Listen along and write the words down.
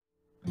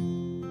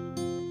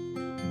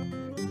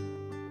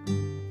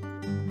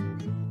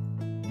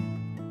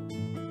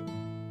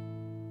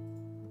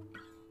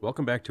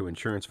Welcome back to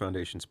Insurance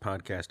Foundation's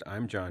podcast.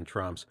 I'm John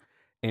Tromps,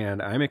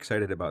 and I'm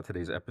excited about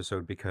today's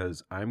episode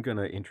because I'm going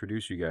to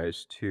introduce you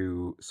guys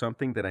to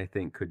something that I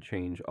think could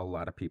change a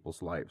lot of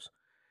people's lives.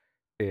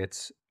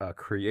 It's a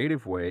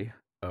creative way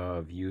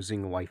of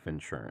using life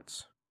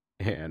insurance.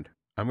 And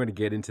I'm going to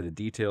get into the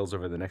details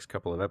over the next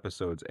couple of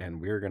episodes,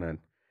 and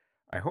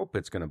I hope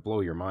it's going to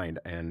blow your mind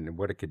and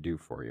what it could do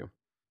for you.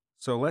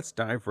 So let's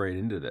dive right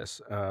into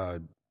this.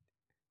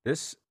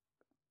 This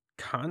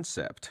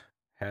concept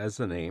has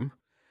a name.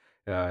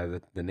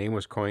 The name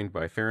was coined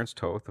by Ferenc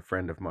Toth, a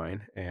friend of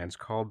mine, and it's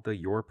called the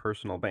Your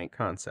Personal Bank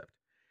concept.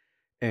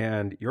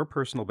 And Your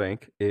Personal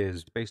Bank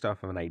is based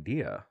off of an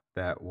idea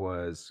that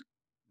was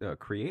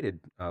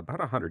created about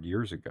 100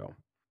 years ago.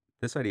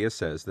 This idea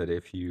says that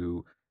if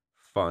you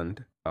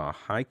fund a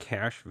high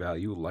cash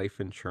value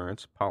life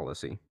insurance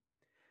policy,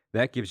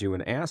 that gives you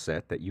an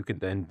asset that you can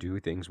then do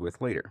things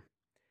with later.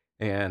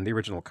 And the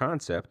original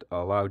concept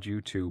allowed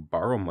you to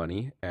borrow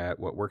money at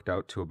what worked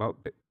out to about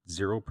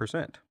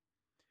 0%.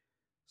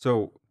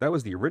 So that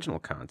was the original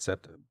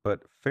concept,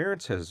 but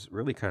Ferenc has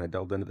really kind of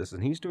delved into this,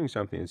 and he's doing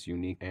something that's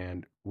unique.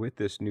 And with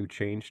this new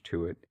change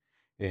to it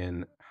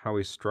in how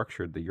he's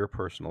structured the Your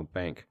Personal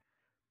Bank,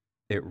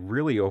 it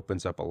really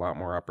opens up a lot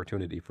more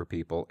opportunity for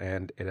people,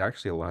 and it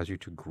actually allows you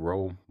to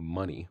grow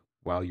money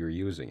while you're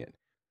using it.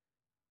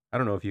 I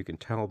don't know if you can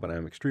tell, but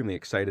I'm extremely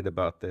excited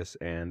about this,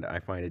 and I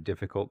find it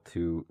difficult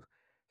to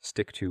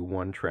stick to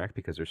one track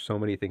because there's so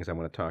many things I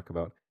want to talk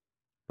about.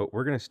 But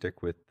we're going to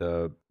stick with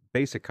the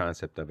basic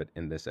concept of it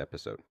in this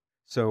episode.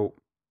 So,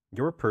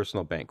 Your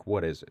Personal Bank,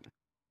 what is it?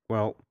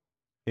 Well,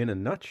 in a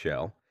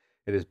nutshell,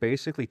 it is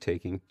basically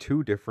taking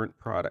two different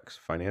products,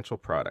 financial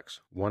products,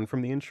 one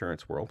from the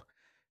insurance world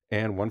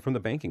and one from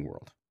the banking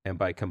world. And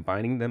by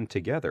combining them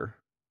together,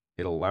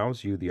 it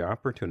allows you the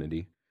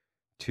opportunity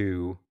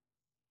to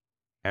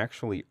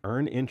actually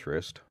earn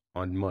interest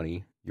on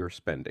money you're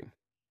spending.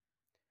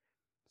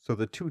 So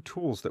the two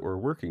tools that we're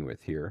working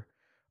with here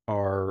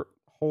are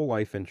whole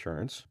life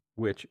insurance,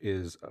 which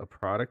is a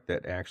product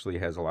that actually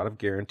has a lot of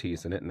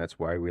guarantees in it. And that's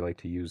why we like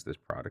to use this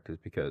product, is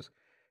because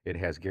it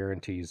has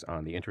guarantees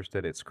on the interest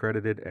that it's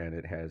credited, and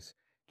it has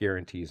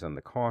guarantees on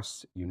the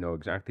costs. You know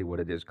exactly what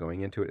it is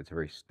going into it. It's a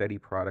very steady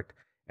product,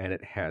 and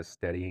it has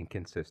steady and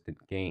consistent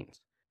gains.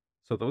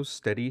 So those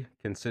steady,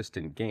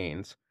 consistent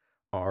gains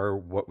are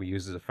what we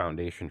use as a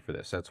foundation for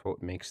this. That's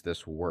what makes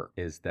this work,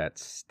 is that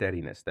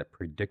steadiness, that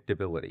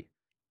predictability.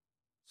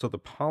 So the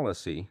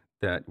policy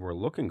that we're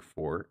looking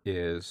for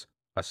is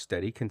a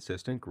steady,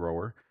 consistent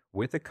grower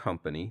with a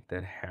company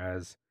that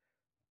has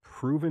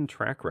proven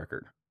track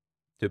record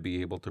to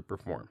be able to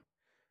perform.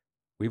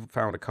 We've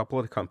found a couple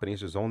of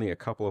companies. There's only a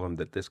couple of them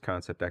that this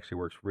concept actually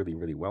works really,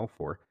 really well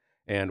for.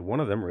 And one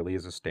of them really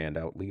is a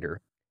standout leader.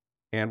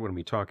 And when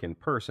we talk in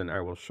person, I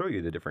will show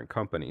you the different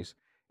companies,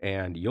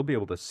 and you'll be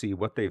able to see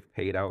what they've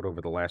paid out over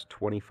the last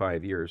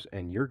 25 years.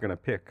 And you're going to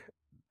pick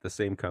the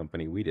same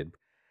company we did,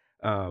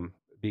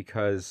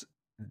 because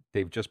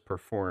they've just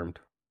performed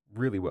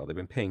really well. They've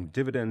been paying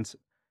dividends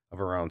of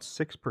around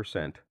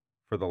 6%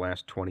 for the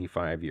last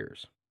 25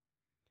 years.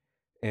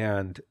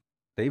 And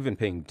they've been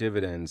paying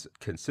dividends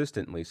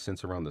consistently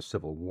since around the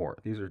Civil War.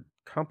 These are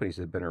companies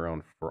that have been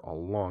around for a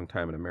long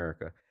time in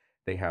America.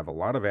 They have a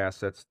lot of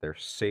assets, they're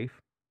safe,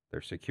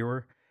 they're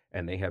secure,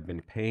 and they have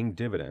been paying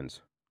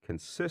dividends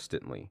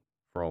consistently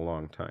for a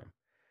long time.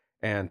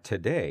 And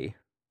today,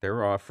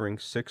 they're offering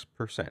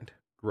 6%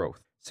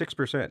 growth.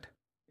 6%.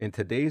 In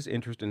today's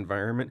interest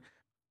environment,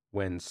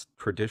 when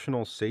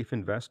traditional safe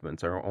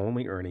investments are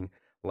only earning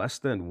less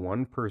than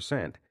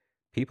 1%,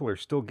 people are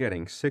still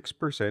getting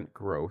 6%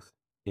 growth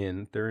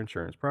in their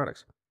insurance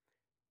products.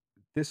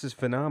 This is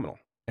phenomenal.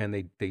 And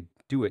they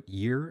do it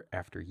year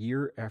after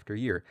year after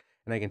year.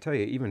 And I can tell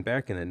you, even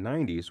back in the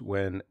 90s,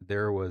 when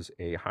there was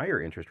a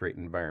higher interest rate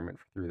environment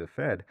through the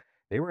Fed,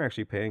 they were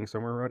actually paying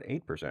somewhere around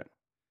 8%.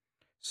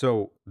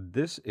 So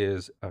this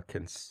is a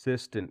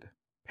consistent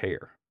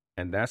payer.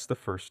 And that's the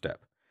first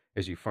step,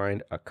 is you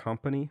find a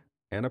company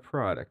and a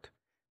product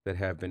that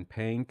have been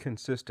paying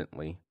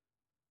consistently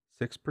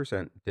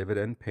 6%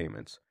 dividend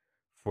payments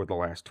for the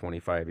last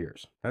 25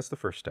 years. That's the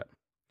first step.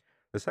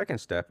 The second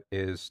step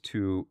is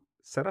to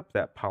set up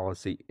that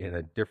policy in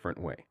a different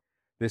way.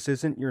 This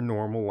isn't your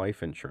normal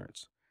life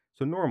insurance.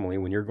 So normally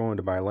when you're going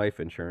to buy life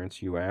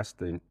insurance, you ask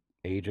the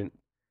agent,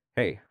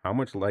 hey, how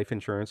much life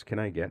insurance can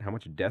I get? How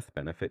much death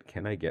benefit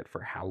can I get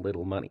for how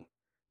little money?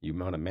 You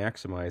want to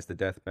maximize the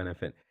death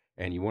benefit,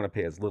 and you want to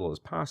pay as little as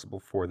possible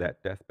for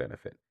that death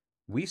benefit.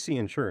 We see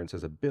insurance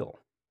as a bill.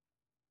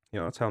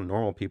 That's how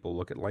normal people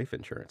look at life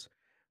insurance.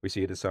 We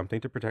see it as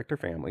something to protect our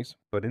families,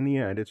 but in the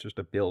end, it's just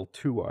a bill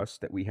to us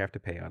that we have to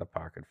pay out of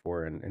pocket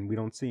for, and we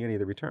don't see any of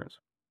the returns.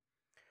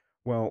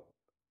 Well,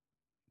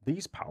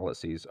 these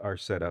policies are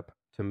set up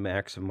to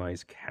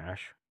maximize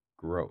cash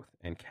growth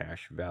and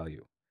cash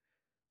value.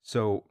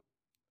 So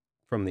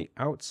from the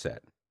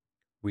outset,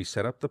 we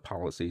set up the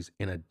policies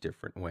in a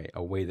different way,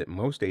 a way that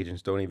most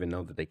agents don't even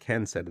know that they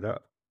can set it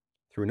up,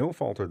 through no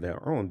fault of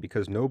their own,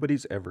 because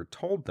nobody's ever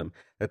told them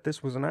that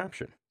this was an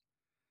option.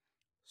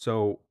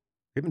 So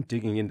We've been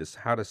digging into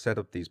how to set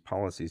up these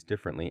policies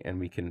differently, and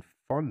we can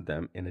fund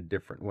them in a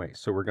different way.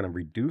 So we're going to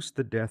reduce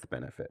the death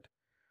benefit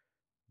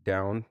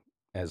down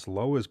as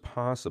low as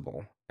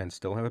possible and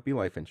still have it be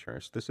life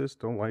insurance. This is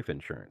still life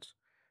insurance.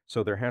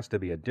 So there has to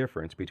be a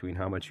difference between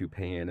how much you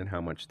pay in and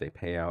how much they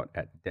pay out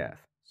at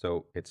death.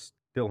 So it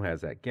still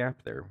has that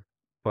gap there.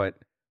 But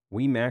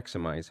we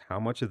maximize how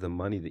much of the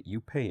money that you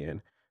pay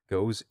in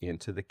goes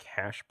into the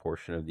cash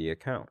portion of the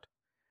account.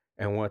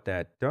 And what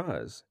that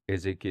does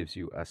is it gives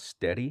you a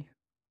steady,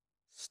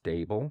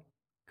 stable,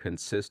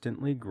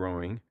 consistently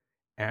growing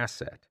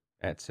asset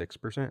at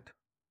 6%.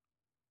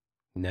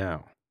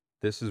 Now,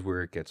 this is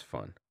where it gets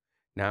fun.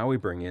 Now we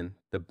bring in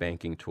the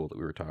banking tool that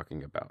we were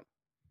talking about.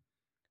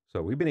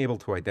 So we've been able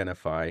to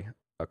identify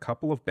a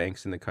couple of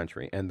banks in the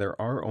country, and there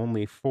are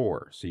only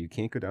four. So you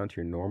can't go down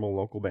to your normal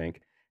local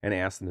bank and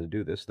ask them to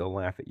do this. They'll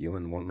laugh at you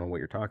and won't know what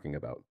you're talking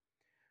about.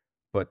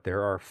 But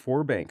there are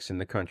four banks in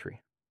the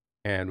country.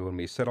 And when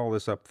we set all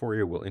this up for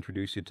you, we'll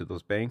introduce you to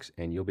those banks,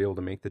 and you'll be able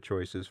to make the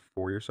choices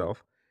for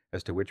yourself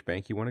as to which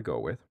bank you want to go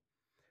with.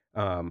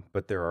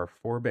 But there are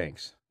four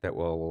banks that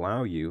will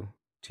allow you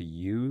to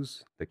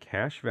use the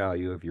cash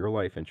value of your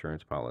life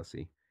insurance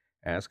policy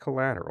as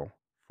collateral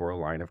for a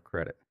line of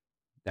credit.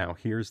 Now,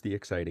 here's the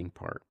exciting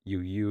part. You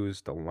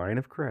use the line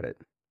of credit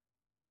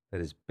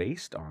that is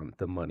based on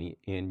the money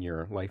in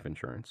your life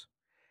insurance,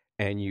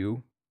 and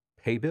you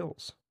pay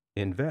bills,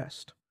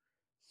 invest,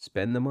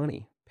 spend the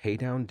money, pay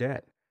down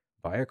debt,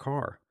 buy a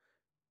car,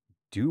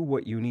 do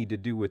what you need to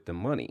do with the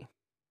money.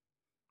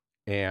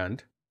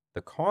 And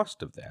the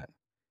cost of that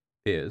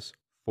is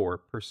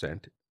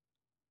 4%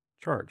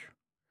 charge.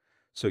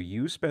 So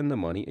you spend the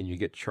money and you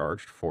get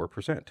charged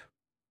 4%.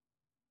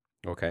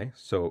 Okay,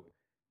 so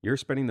you're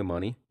spending the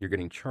money, you're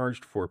getting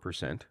charged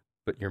 4%,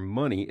 but your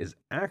money is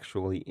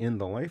actually in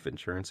the life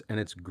insurance and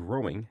it's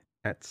growing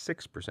at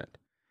 6%.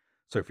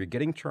 So if you're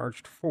getting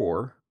charged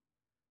 4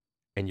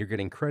 and you're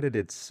getting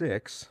credited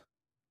 6,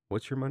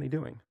 what's your money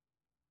doing?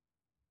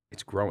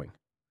 It's growing.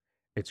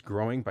 It's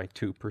growing by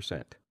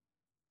 2%.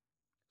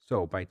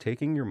 So by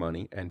taking your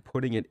money and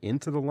putting it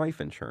into the life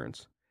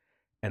insurance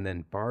and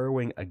then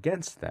borrowing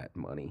against that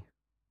money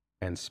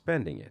and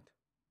spending it,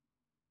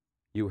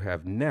 you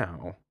have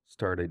now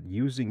started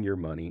using your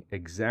money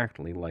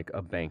exactly like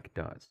a bank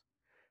does.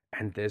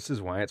 And this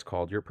is why it's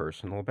called your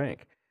personal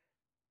bank.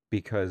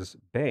 Because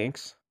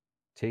banks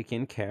take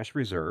in cash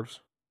reserves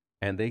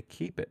and they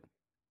keep it.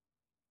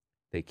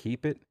 They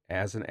keep it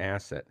as an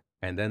asset,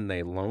 and then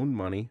they loan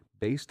money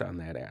based on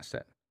that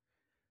asset.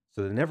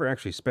 So they never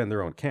actually spend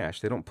their own cash.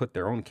 They don't put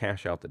their own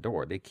cash out the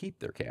door. They keep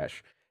their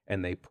cash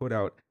and they put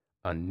out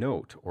a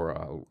note or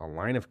a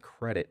line of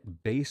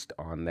credit based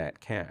on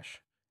that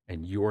cash.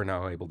 And you're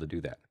now able to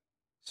do that.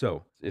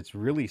 So it's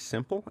really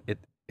simple.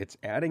 It's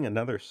adding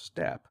another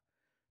step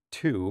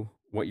to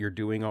what you're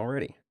doing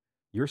already.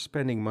 You're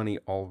spending money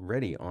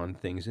already on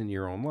things in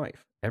your own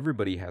life.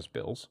 Everybody has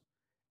bills.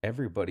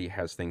 Everybody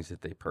has things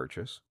that they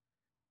purchase.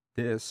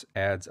 This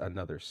adds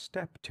another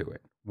step to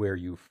it where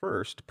you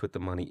first put the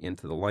money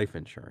into the life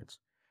insurance.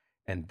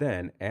 And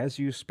then as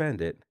you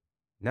spend it,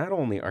 not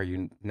only are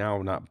you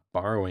now not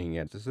borrowing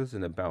it, this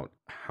isn't about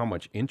how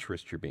much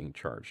interest you're being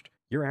charged.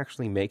 You're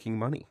actually making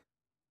money.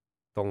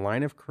 The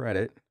line of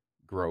credit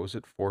grows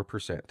at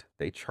 4%.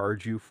 They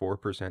charge you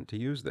 4% to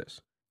use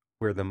this,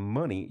 where the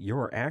money,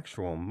 your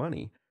actual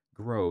money,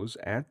 grows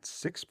at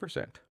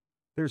 6%.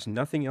 There's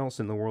nothing else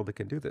in the world that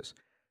can do this.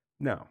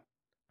 Now,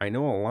 I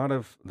know a lot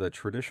of the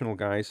traditional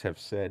guys have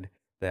said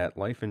that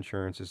life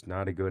insurance is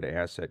not a good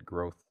asset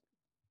growth,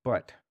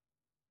 but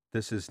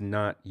this is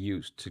not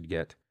used to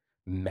get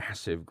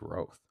massive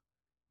growth.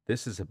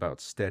 This is about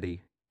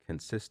steady,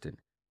 consistent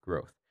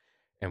growth.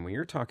 And when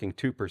you're talking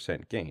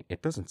 2% gain,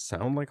 it doesn't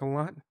sound like a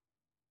lot,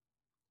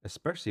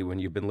 especially when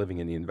you've been living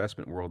in the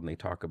investment world and they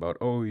talk about,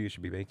 oh, you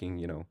should be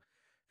making,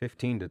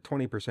 15 to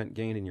 20%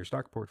 gain in your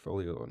stock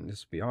portfolio and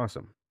this would be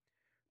awesome.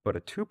 But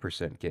a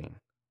 2% gain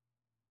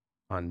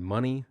on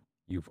money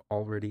you've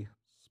already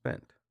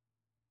spent,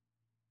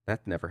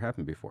 that never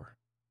happened before.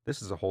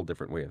 This is a whole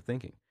different way of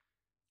thinking.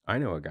 I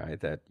know a guy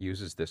that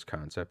uses this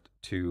concept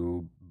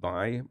to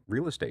buy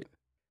real estate.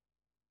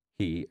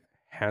 He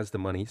has the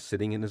money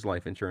sitting in his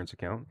life insurance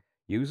account,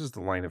 uses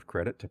the line of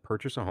credit to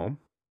purchase a home,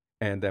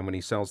 and then when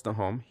he sells the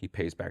home, he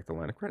pays back the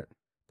line of credit.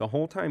 The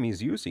whole time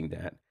he's using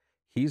that,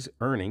 he's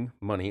earning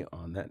money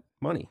on that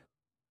money.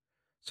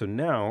 So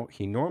now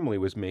he normally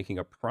was making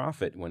a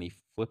profit when he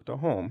flipped a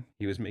home.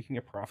 He was making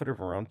a profit of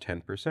around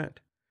 10%.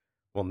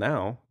 Well,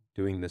 now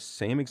doing the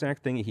same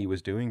exact thing he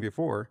was doing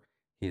before,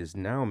 he is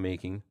now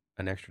making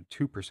an extra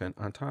 2%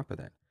 on top of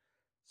that.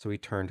 So he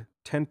turned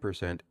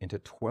 10% into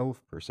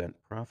 12%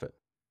 profit.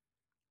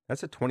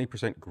 That's a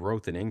 20%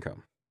 growth in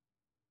income.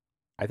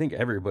 I think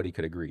everybody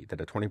could agree that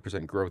a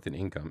 20% growth in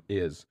income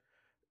is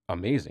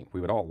amazing.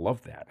 We would all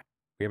love that.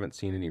 We haven't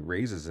seen any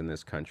raises in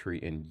this country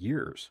in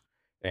years.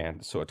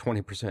 And so a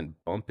 20%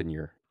 bump in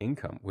your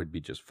income would be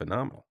just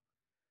phenomenal.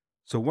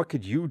 So what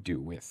could you do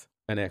with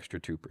an extra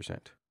 2%?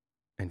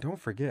 And don't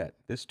forget,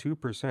 this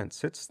 2%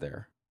 sits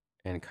there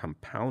and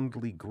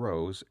compoundly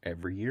grows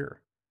every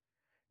year.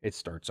 It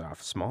starts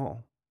off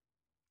small,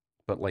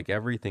 but like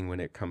everything, when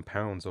it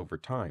compounds over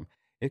time,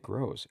 it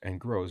grows and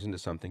grows into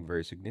something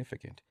very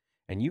significant.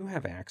 And you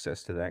have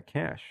access to that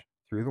cash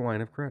through the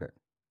line of credit.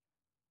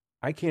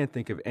 I can't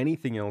think of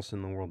anything else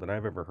in the world that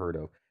I've ever heard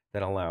of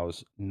that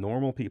allows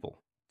normal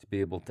people to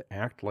be able to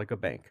act like a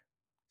bank,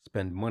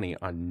 spend money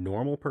on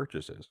normal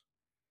purchases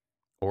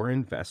or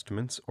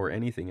investments or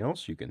anything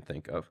else you can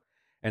think of,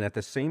 and at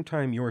the same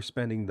time you're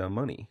spending the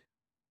money,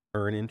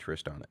 earn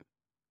interest on it.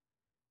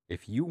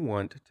 If you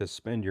want to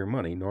spend your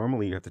money,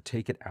 normally you have to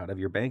take it out of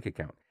your bank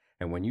account.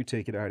 And when you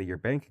take it out of your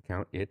bank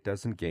account, it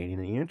doesn't gain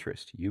any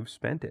interest. You've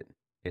spent it,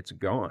 it's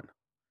gone.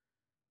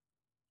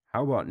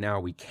 How about now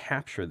we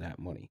capture that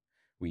money,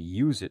 we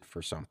use it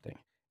for something,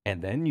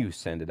 and then you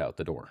send it out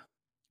the door?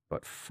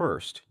 But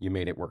first, you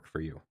made it work for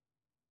you.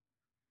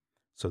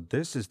 So,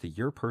 this is the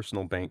Your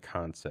Personal Bank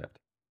concept.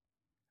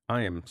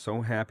 I am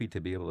so happy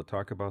to be able to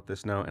talk about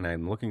this now, and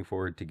I'm looking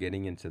forward to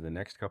getting into the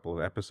next couple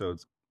of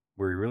episodes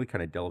where we really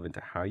kind of delve into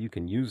how you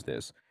can use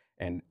this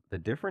and the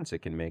difference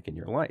it can make in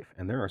your life.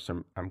 And there are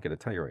some, I'm going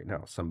to tell you right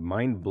now, some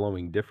mind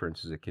blowing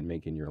differences it can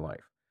make in your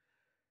life.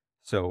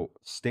 So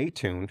stay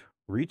tuned.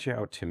 Reach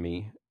out to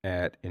me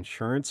at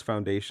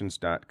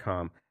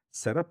insurancefoundations.com.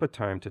 Set up a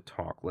time to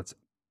talk. Let's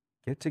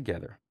get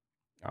together.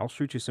 I'll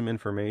shoot you some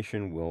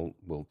information.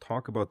 We'll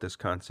talk about this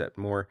concept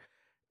more.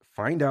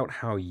 Find out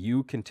how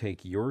you can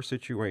take your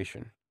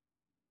situation,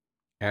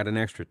 add an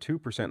extra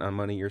 2% on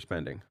money you're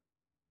spending,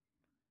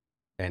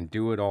 and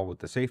do it all with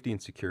the safety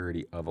and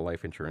security of a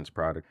life insurance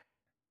product.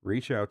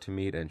 Reach out to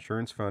me at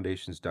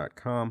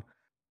insurancefoundations.com.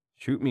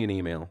 Shoot me an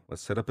email.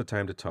 Let's set up a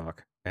time to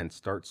talk and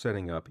start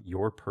setting up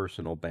your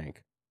personal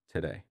bank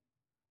today.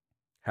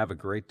 Have a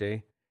great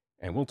day,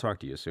 and we'll talk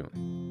to you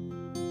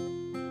soon.